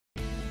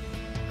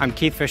I'm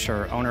Keith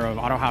Fisher, owner of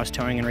Auto House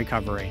Towing and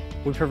Recovery.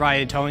 We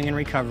provide towing and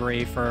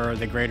recovery for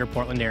the greater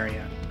Portland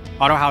area.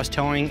 Auto House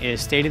Towing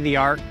is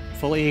state-of-the-art,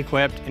 fully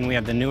equipped, and we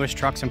have the newest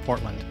trucks in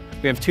Portland.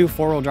 We have 2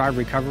 four-wheel drive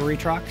recovery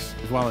trucks,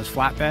 as well as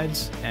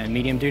flatbeds and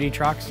medium-duty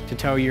trucks to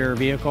tow your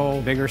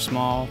vehicle, big or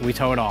small. We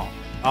tow it all.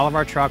 All of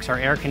our trucks are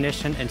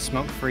air-conditioned and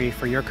smoke-free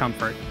for your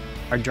comfort.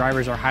 Our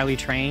drivers are highly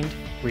trained,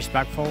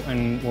 respectful,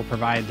 and will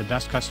provide the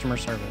best customer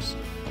service.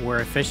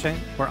 We're efficient,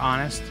 we're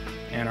honest,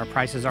 and our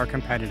prices are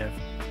competitive.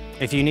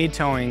 If you need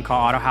towing, call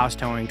Auto House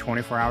Towing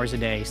 24 hours a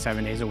day,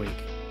 7 days a week.